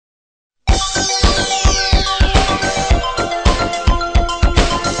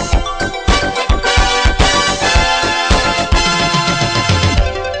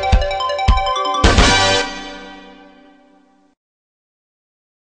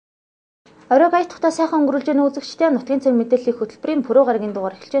Оройг ая тухта сайхан өнгөрүүлж байгаа үзэгчтэй нутгийн цаг мэдээллийн хөтөлбөрийн пүрэв гарагийн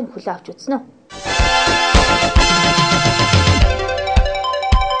дугаар эхэлж байна. Хүлээн авч үзнэ үү?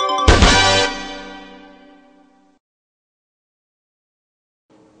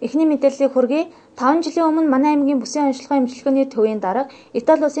 Эхний мэдээллийг хүргэе. 5 жилийн өмнө манай аймгийн бүсийн онцлогын эмчилгээний төвийн дарга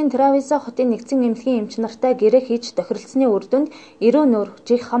Итали улсын Тревизо хотын нэгдсэн эмнэлгийн эмч нартай гэрээ хийж тохиролцсны үр дүнд эрүү нүүр,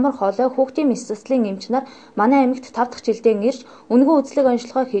 жих хамар хоолой, хүүхдийн мэс цэцлийн эмч нар манай аймагт 5 дахь жилдээ ирж үнэгүй үзлэг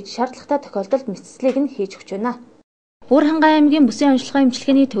онцлогоо хийж шаардлагатай тохиолдолд мэс цэцлийг нь хийж өгч байна. Өөр хангай аймгийн бүсийн онцлогын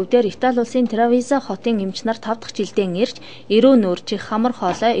эмчилгээний төвдөр Итали улсын Тревизо хотын эмч нар 5 дахь жилдээ ирж эрүү нүүр, жих хамар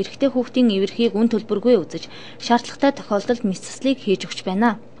хоолой, эрэгтэй хүүхдийн эвэрхийг үн төлбөргүй үзэж шаардлагатай тохиолдолд мэс цэцлийг хийж өгч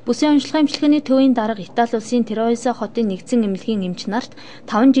байна. Бүсийн онцлогын эмчилгээний төвийн дарга Итали улсын Тревизо хотын нэгдсэн эмнэлгийн эмч нарт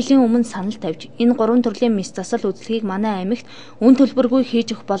 5 жилийн өмнө санал тавьж энэ 3 төрлийн мэс засал үзлэгийг манай аймагт үн төлбөргүй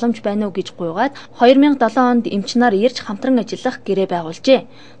хийж өгөх боломж байна уу гэж гуйгаад 2007 онд эмч нар ирж хамтран ажиллах гэрээ байгуулжээ.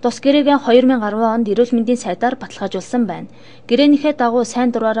 Тус гэрээгээ 2010 онд эрүүл мэндийн сайдаар баталгаажуулсан байна. Гэрээнийхээ дагуу сайн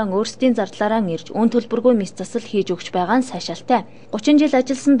дураараа өөрсдийн зардлаараа ирж үн төлбөргүй мэс засал хийж өгч байгаа нь сайшаалтай. 30 жил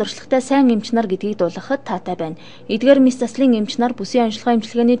ажилласан дуршлагтай сайн эмч нар гэдгийг дуулгахад таатай байна. Эдгээр мэс заслын эмч нар бүсийн онцлогын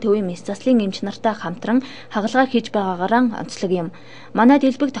эмчилгээний төвийн мэс заслын эмч нартай хамтран хагалгаа хийж байгаагаараа онцлог юм. Манай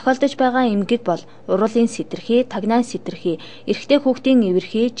дэлбэг тохиолдож байгаа эмгэг бол уруулын сэтэрхий, тагнайн сэтэрхий, эрэгтэй хүүхдийн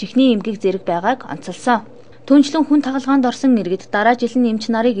эвэрхий, чихний эмгэг зэрэг байгааг онцолсон. Түүнчлэн хүн тагалгаанд орсон иргэд дараа жил нь эмч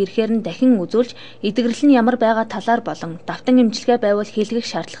нарыг ирэхээр нь дахин үзүүлж эдгэрэл нь ямар байгаа талаар болон давтан эмчилгээ байвал хийлгэх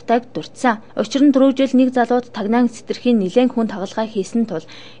шаардлагатайг дурдсан. Учир нь түрүү жил нэг залууд тагнайн сэтэрхийн нэлээд хүн тагалгаа хийсэн тул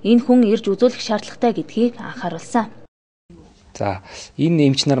энэ хүн ирж үзүүлэх шаардлагатай гэдгийг анхааруулсан. За энэ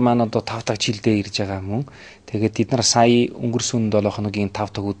эмч нар маань одоо 5 дахь жилдээ ирж байгаа мөн. Тэгээд бид нар сая өнгөрсөн 7 хоногийн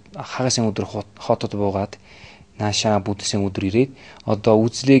 5 дахь хагасын өдөр хотод буугаад наашаа бүдсэн өдөр ирээд одоо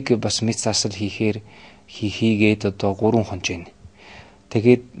үзлийг бас мэс засал хийгээд одоо 3 хонж байна.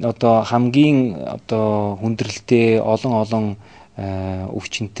 Тэгээд одоо хамгийн одоо хүндрэлтэй олон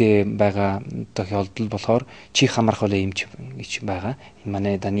өвчнөд байгаа тохиолдол болохоор чих хамрах хоолой эмч гэж байгаа. Энэ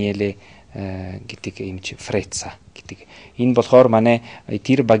манай Даниэле гэдэг эмч Фреца гэдэг. Энэ болохоор манай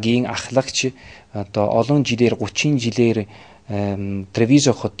тэр багийн ахлагч одоо олон жилээр 30 жилээр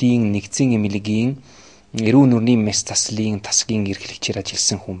Тревизо хотын нэгдсэн эмнэлгийн эрүү нүрийн мэс заслын тасгийн эрхлэгчээр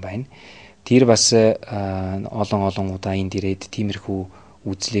ажилласан хүн байна. Тэр бас олон удаа энд ирээд тиймэрхүү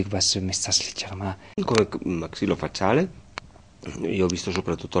үзлийг бас мэс заслж байгаамаа. Maxillofacciale io ho visto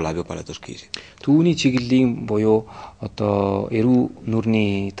soprattutto labio palatoschisi. Түүний чиглэлийн буюу одоо эрүү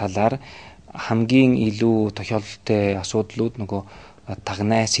нүрийн талаар хамгийн илүү тохиолдолтой асуудлууд нөгөө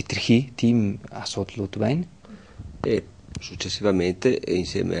тагнай сэтэрхий тийм асуудлууд байна. E successivamente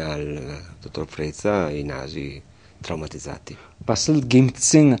insieme al dottor Frezza i nasi traumatizzati. Бас л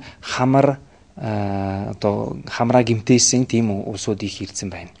гэмтсэн хамар одоо хамраа гэмтээсэн тийм улсууд их ирсэн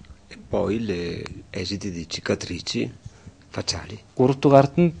байна. E poi le esiti di cicatrici facciali. 3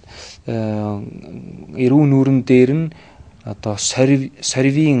 дугаард нь эрүү нүрэн дээр нь одоо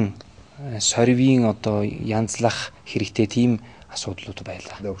сорвийн одоо янзлах хэрэгтэй тийм асуудлууд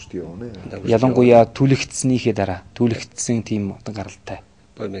байлаа. Ялангуяа түлэгдснийхээ дараа түлэгдсэн тийм одоо гаралтай.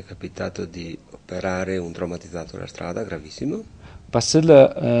 Poi mi è capitato di operare un traumatizzato alla strada gravissimo. Бас л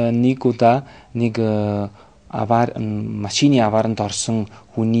нэг удаа нэг машины авааранд орсон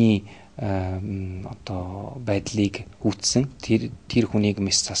хүний одоо байдлыг үүссэн. Тэр хүнийг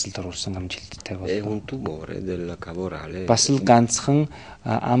мэс засалд оруулсан амжилттай боллоо. Бас л ганцхан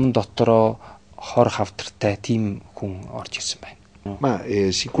ам дотроо хор хавтартай тийм хүн орж ирсэн байна. Ma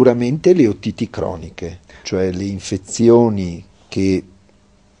sicuramente le otiti croniche, cioè le infezioni che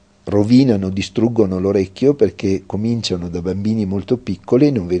rovinano, distruggono l'orecchio perché cominciano da bambini molto piccoli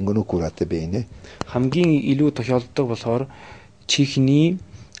e non vengono curate bene. Хамгийн илүү тохиолддог болохоор чихний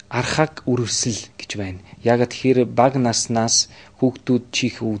архаг үрсэл гэж байна. Яг тэгэхээр баг наснаас хүүхдүүд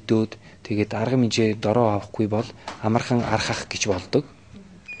чих өвдөөд тэгээд арга хэмжээ дороо авахгүй бол амархан архах гэж болдог.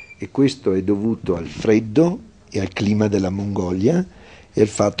 E questo è dovuto al freddo e al clima della Mongolia e al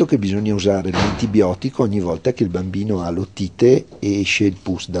fatto che bisogna usare l'antibiotico ogni volta che il bambino ha l'otite e esce il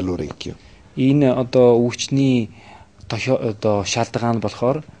pus dall'orecchio. Энэ одоо өвчний одоо шалтгаан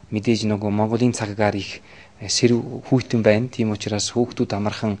болохоор мэдээж нөгөө Монголын цагаар их сэрв хүйтэн байна. Тийм учраас хүүхдүүд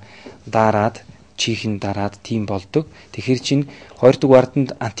амархан дараад чихэн дараад тийм болдог. Тэгэхээр чинь 2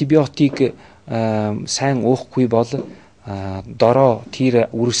 дугаартанд антибиотик сайн уухгүй бол дороо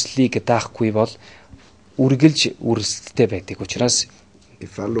тэр үрслийг даахгүй бол үргэлж үрсэлттэй байдаг. Учраас e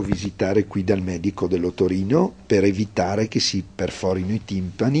farlo visitare qui dal medico dell'otorino per evitare che si perforino i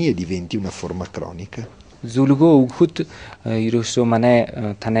timpani e diventi una forma cronica. Зүлгөө өгөхөд ерөөсөө манай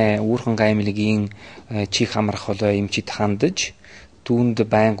танай уурхан гаймлыгийн чих хамрах холой эмчит хандаж түүнд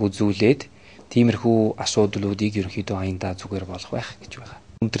байнга үзүүлээд Тиймэрхүү асуудлуудыг ерөнхийдөө аяндаа зүгээр болох байх гэж байгаа.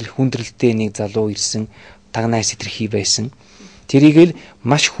 Хүндрэлтэй нэг залуу ирсэн, тагнаа сэтэрхий байсан. Тэрийг л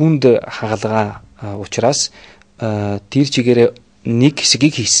маш хүнд хагалгаа учраас тэр чигээрээ нэг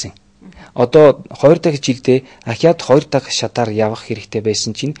хэсгийг хийсэн. Одоо 2 дахь жилдээ ахиад 2 дахь шатаар явах хэрэгтэй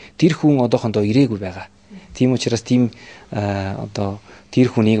байсан чинь тэр хүн одоохондоо ирээгүй байгаа. Тийм учраас одоо тэр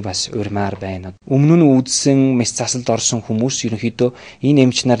хүнийг бас урьмаар байна. Өмнө нь үзсэн мэс засалд орсон хүмүүс ерөнхийдөө энэ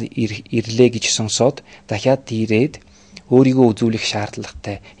эмч нар ирлээ гэж сонсоод дахиад ирээд өөрийгөө үзүүлэх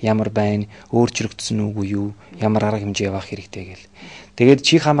шаардлагатай. Ямар байна, өөрчлөгдсөн үгүй юу, ямар арга хэмжээ явах хэрэгтэй гэл. Тэгээд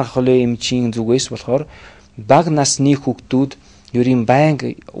чих хамгаалах эмчийн зүгээс болохоор бага насны хүүхдүүд ерийн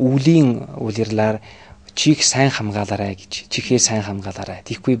байнга өвлийн улирлаар чих сайн хамгаалаарай гэж, чихээ сайн хамгаалаарай.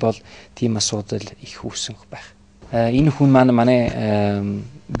 Тэгэхгүй бол тийм асуудал их үүсэх байх. Энэ хүн манай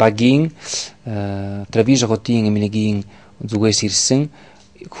багийн травижготын эмнэлгийн зүгээс ирсэн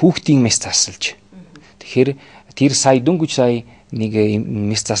хүүхдийн мэс засалж. Тэгэхээр тэр сая дөнгөж сая нэг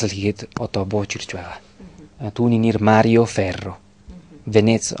мэс засал хийгээд одоо бууж ирж байгаа. Түүний нэр Марио Ferro.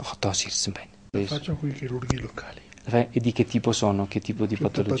 Venezia хотоос ирсэн байна. Faccio qui chirurghi locali. E di che tipo sono? Che tipo di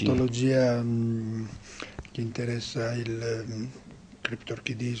patologia? Patologia che interessa il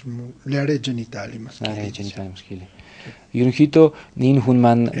criptorchidismo, le aree genitali maschili. Aree genitali maschili. Ерөнхийдөө энэ хүн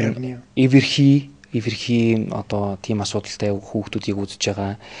маань эвэрхий одоо тийм асуудалтай хүүхдүүдийг үзэж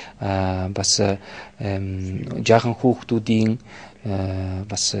байгаа. Бас жаахан хүүхдүүдийн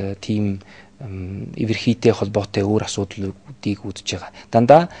бас тийм эвэрхийтэй холбоотой өөр асуудлуудыг үзэж байгаа.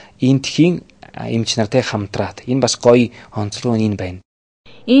 Дандаа энтхийн эмч нартай хамтраад энэ бас гоё онцлог нь энэ байна.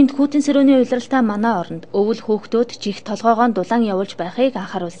 Иймд хүйтэн сэрүүний улиралтай манай оронд өвөл хүүхдүүд чих толгоогоон дулаан явуулж байхыг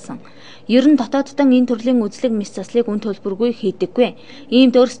анхааруулсан. Ер нь дотооддон энэ төрлийн үзлэг мэс заслыг үн төлбөргүй хийдэггүй.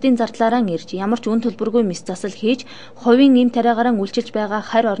 Иймд өөрсдийн зардлаараа ирж ямар ч үн төлбөргүй мэс засал хийж, хувийн эм тариагараа үйлчилж байгаа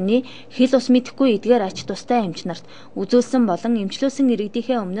харь орны хил ус мэдэхгүй эдгээр ач тустай эмч нарт үзүүлсэн болон эмчлүүлсэн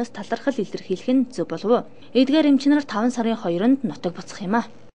иргэдийнхээ өмнөөс талархал илэрхийлэх нь зөв болов. Эдгээр эмч нар 5 сарын 2-нд нутаг буцах юм а.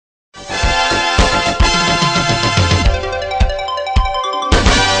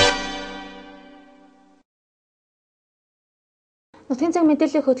 Нутгийн цаг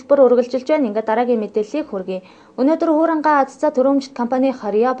мэдээллийн хөтөлбөр үргэлжилж байна. Ингээд дараагийн мэдээллийг хүргэе. Өнөөдөр Хүүрангаа Азцаа төрөмжит компани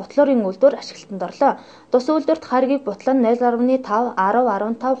Харьяа бутлуурын үйлдвэр ашиглалтанд орлоо. Тус үйлдвэрт харьгийг бутлан 0.5, 10,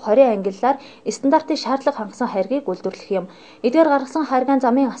 15, 20 ангиллаар стандартын шаардлага хангасан харьгийг үйлдвэрлэх юм. Эдгээр гаргасан харьгаан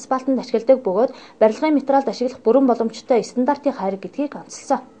замын асфальтанд ашигладаг бөгөөд барилгын материалд ашиглах бүрэн боломжтой стандартын харьг гэдгийг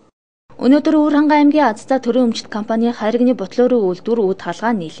онцолсон. Өнөөдөр Хүүрангаа аймгийн Азцаа төрөмжит компани харьгны бутлуурын үйлдвэр үүд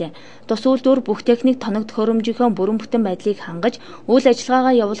хаалгаа нийлээ. Тус үйлдвэр бүх техник тоног төхөөрөмжийнхөө бүрэн бүтэн байдлыг хангаж үйл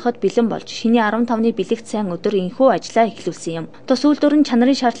ажиллагаагаа явуулахад бэлэн болж шиний 15-ны бэлэгт сайн өдөр энхүү ажлаа эхлүүлсэн юм. Тус үйлдвэр нь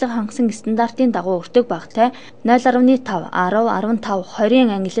чанарын шаардлага хангасан стандартын дагуу өртөг багтай 0.5, 10, 15,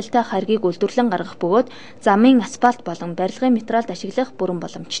 20 ангиллалтай харьгийг үйлдвэрлэн гаргах бөгөөд замын асфальт болон барилгын материалд ашиглах бүрэн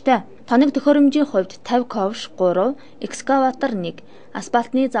боломжтой. Тоног төхөөрөмжийн хувьд 50 ковш 3, экскаватор 1,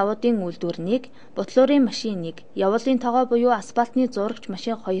 асфальтны завуудын үйлдвэр 1, бутлуурын машин 1, явуулын тогоо буюу асфальтны зурагч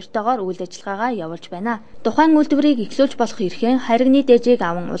машин 2-тоогоор үйл ажиллагаагаа явуулж байна. Тухайн үйлдвэрийг эхлүүлж болох эрхээ харьгны дээжийг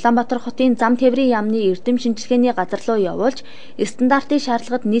аван Улаанбаатар хотын зам тээврийн яамны эрдэм шинжилгээний газар руу явуулж стандартын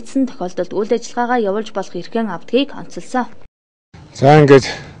шаардлагад нийцсэн тохиолдолд үйл ажиллагаагаа явуулж болох эрхээ авдгийг онцолсон. За ингээд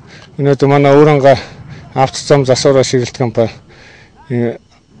өнөөдөр манай Хүүрангаа авто зам засвараа ширэлт компани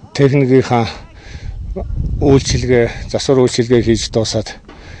техникийнхаа үйлчилгээ, засвар үйлчилгээ хийж дуусаад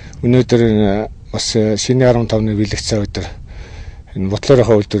өнөөдөр бас шинэ 15-ны бэлэг цаа өдөр энэ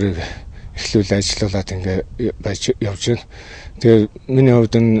бутлуурынхаа үйлдвэрийг эхлүүл ажиллуулад ингээ байж явж байна. Тэгээ миний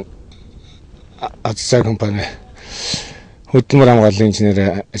хувьд энэ Азцаа компани хөдөлмөр хамгааллын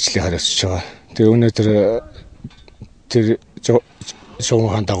инженер ажлыг хариуцж байгаа. Тэгээ өнөөдөр тэр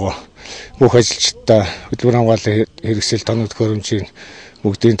шугамхан дагуу бүх ажилчдаа хөдөлмөр хамгааллын хэрэгсэл тоног төхөөрөмжийн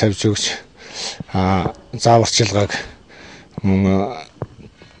бүгдийг тавьж өгч зааварчилгааг мөн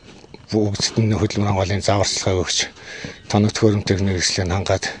бүгд нь хөдөлмөр хамгааллын зааварчилгааг өгч тоног төхөөрөмжийн хэрэгслийг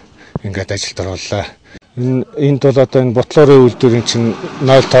хангаад ингээд ажилд орууллаа. Энд бол одоо энэ бутлуурын үйлдвэрийн чинь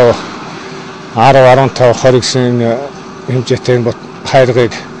 0.5, 10, 15, 20 гэсэн хэмжээтэй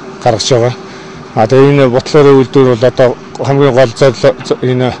хайргыг гаргаж байгаа. Одоо энэ бутлуурын үйлдвэр бол одоо хамгийн гол зорилго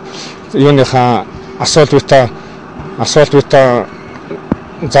энэ юуныхаа асфальт бетон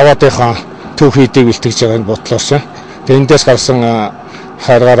заводынхаа төв хийдийг бэлтгэж байгаа энэ бутлуурч. Тэгээ эндээс гарсан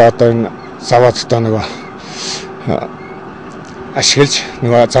хайргаар одоо энэ заводтой нэг ашиглаж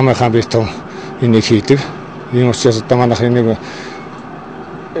нэг замынхаа бетон энийг хийдэг. Энэ учраас одоо манайх энийг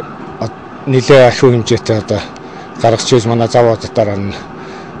нэлээд ахиу хэмжээтэй одоо гаргаж ийж манай заводтаар нь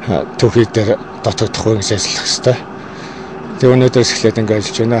төв хийдээр дотогдох гэж ажиллах хэрэгтэй. Тэгээ өнөөдөөс эхлээд ингээд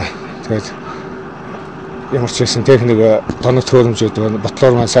ажиллаж байна. Тэгээд ямар ч байсан техник тоног төхөөрөмжүүд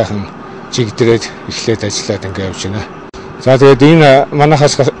ботлоор маань сайхан жигдрээд эхлээд ажиллаад ингээ явж байна. За тэгээд энэ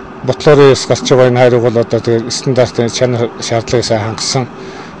манайхаас ботлоороос гарч байгаа энэ хайрыг бол одоо тэгээд стандартын чанар шаардлагыг сайн хангасан.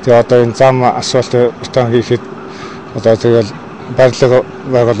 Тэгээд одоо энэ зам асфальт бетон хийхэд одоо тэгэл барилга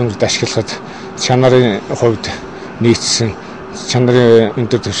байгууламжид ашиглахад чанарын хувьд нийцсэн чанарын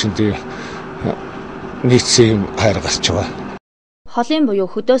өндөр түвшинд нийцсэн хайр гарч байгаа. Холын буюу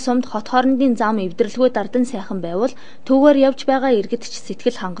хөдөө сумд хот хоорондын зам эвдэрлгүй дардан сайхан байвал түүгээр явж байгаа иргэдч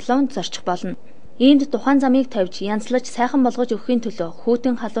сэтгэл хангалуун зорчих болно. Иймд тухайн замыг тавьж янзлаж сайхан болгож өгөхийн төлөө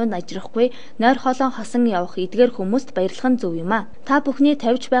хүүтэн халуунд ажрахгүй нойр хоолоо хасан явах эдгээр хүмүүст баярлах нь зөв юм а. Та бүхний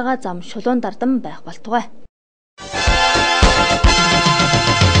тавьж байгаа зам шулуун дардан байх болтугай.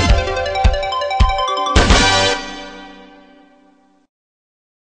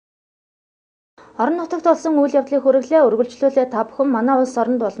 Орон нутагт болсон үйл явдлыг хүргэлээ үргэлжлүүлээ та бүхэн манай улс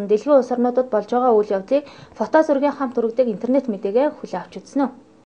оронд болон дэлхийн улс орнуудад болж байгаа үйл явдлыг фото зургийн хамт өргөдөг интернет мэдээгээ хүлээн авч үзнэ үү.